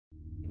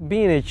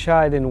Being a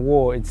child in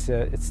war, it's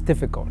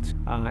difficult,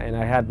 and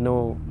I had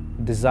no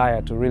desire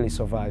to really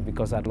survive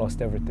because I'd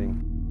lost everything.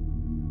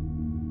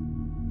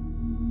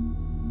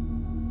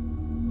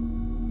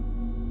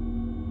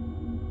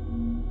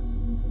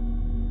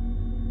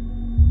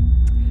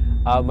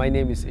 My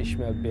name is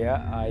Ishmael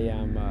Bia. I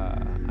am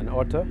an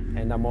author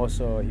and I'm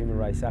also a human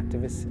rights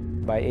activist.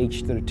 By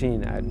age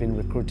 13, I had been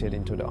recruited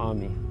into the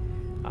army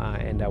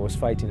and I was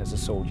fighting as a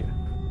soldier.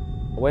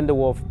 When the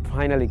war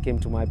finally came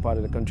to my part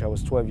of the country, I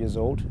was 12 years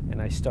old and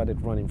I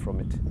started running from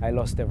it. I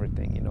lost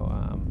everything, you know.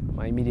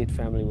 My immediate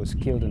family was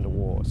killed in the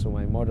war, so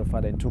my mother,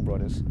 father and 2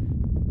 brothers.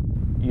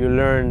 You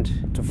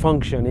learned to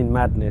function in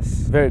madness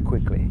very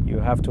quickly. You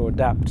have to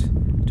adapt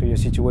to your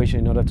situation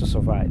in order to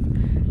survive.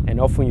 And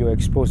often you're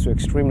exposed to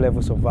extreme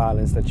levels of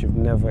violence that you've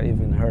never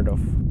even heard of.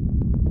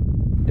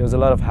 There was a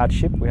lot of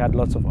hardship. We had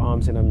lots of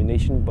arms and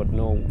ammunition, but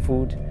no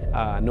food,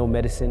 no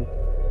medicine,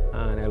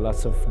 and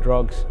lots of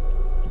drugs.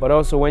 But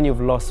also when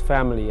you've lost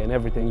family and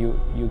everything,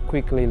 you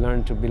quickly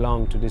learn to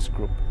belong to this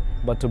group.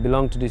 But to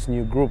belong to this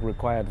new group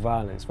required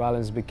violence.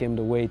 Violence became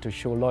the way to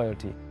show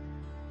loyalty.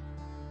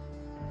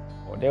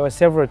 There were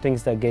several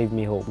things that gave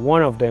me hope.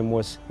 One of them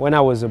was when I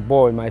was a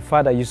boy, my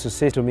father used to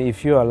say to me,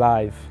 if you're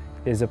alive,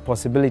 there's a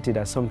possibility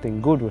that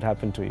something good would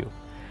happen to you.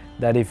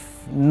 That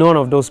if none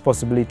of those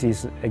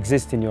possibilities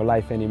exist in your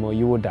life anymore,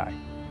 you will die.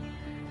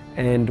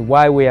 And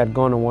while we had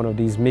gone on one of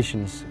these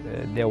missions,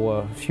 there were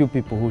a few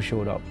people who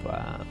showed up.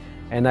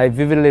 And I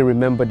vividly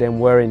remember them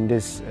wearing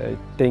this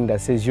thing that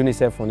says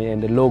UNICEF on it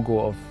and the logo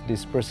of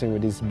this person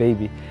with this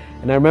baby.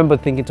 And I remember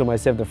thinking to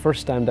myself the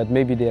first time that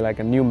maybe they're like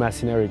a new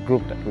mercenary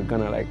group that we're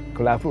gonna like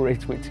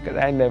collaborate with, because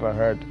I never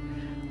heard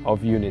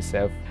of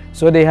UNICEF.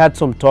 So they had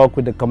some talk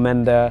with the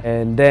commander,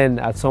 and then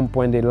at some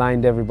point they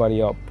lined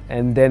everybody up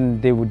and then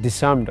they would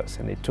disarm us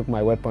and they took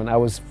my weapon. I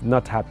was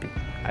not happy.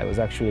 I was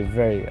actually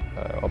very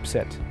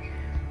upset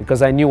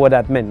because I knew what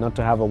that meant, not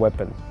to have a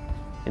weapon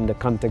in the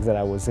context that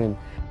I was in.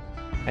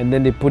 And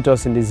then they put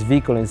us in this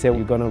vehicle and said,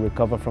 you're going to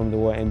recover from the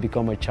war and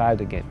become a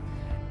child again.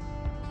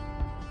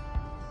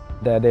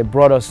 They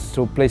brought us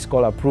to a place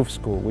called Approved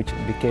School, which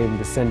became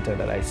the center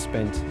that I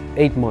spent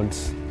 8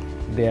 months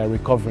there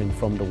recovering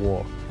from the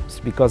war. It's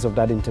because of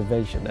that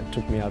intervention that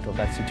took me out of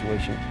that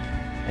situation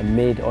and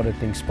made other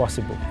things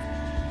possible.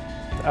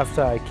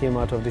 After I came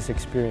out of this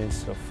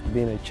experience of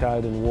being a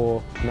child in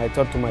war, and I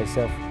thought to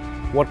myself,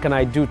 what can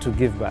I do to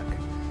give back?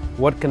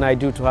 What can I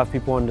do to have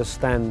people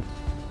understand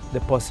the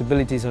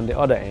possibilities on the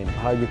other end,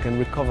 how you can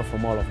recover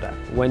from all of that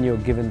when you're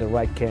given the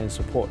right care and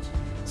support.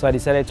 So I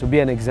decided to be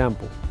an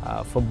example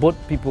for both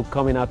people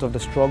coming out of the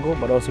struggle,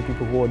 but also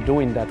people who are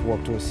doing that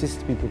work to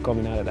assist people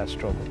coming out of that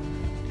struggle.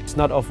 It's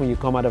not often you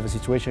come out of a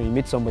situation, you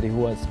meet somebody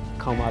who has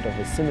come out of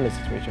a similar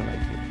situation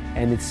like you,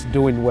 and it's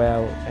doing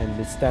well and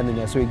it's standing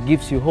there. So it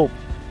gives you hope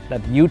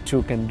that you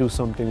too can do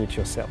something with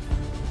yourself.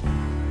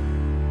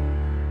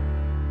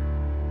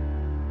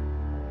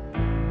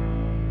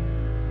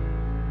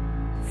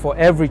 For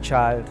every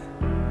child,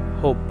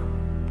 hope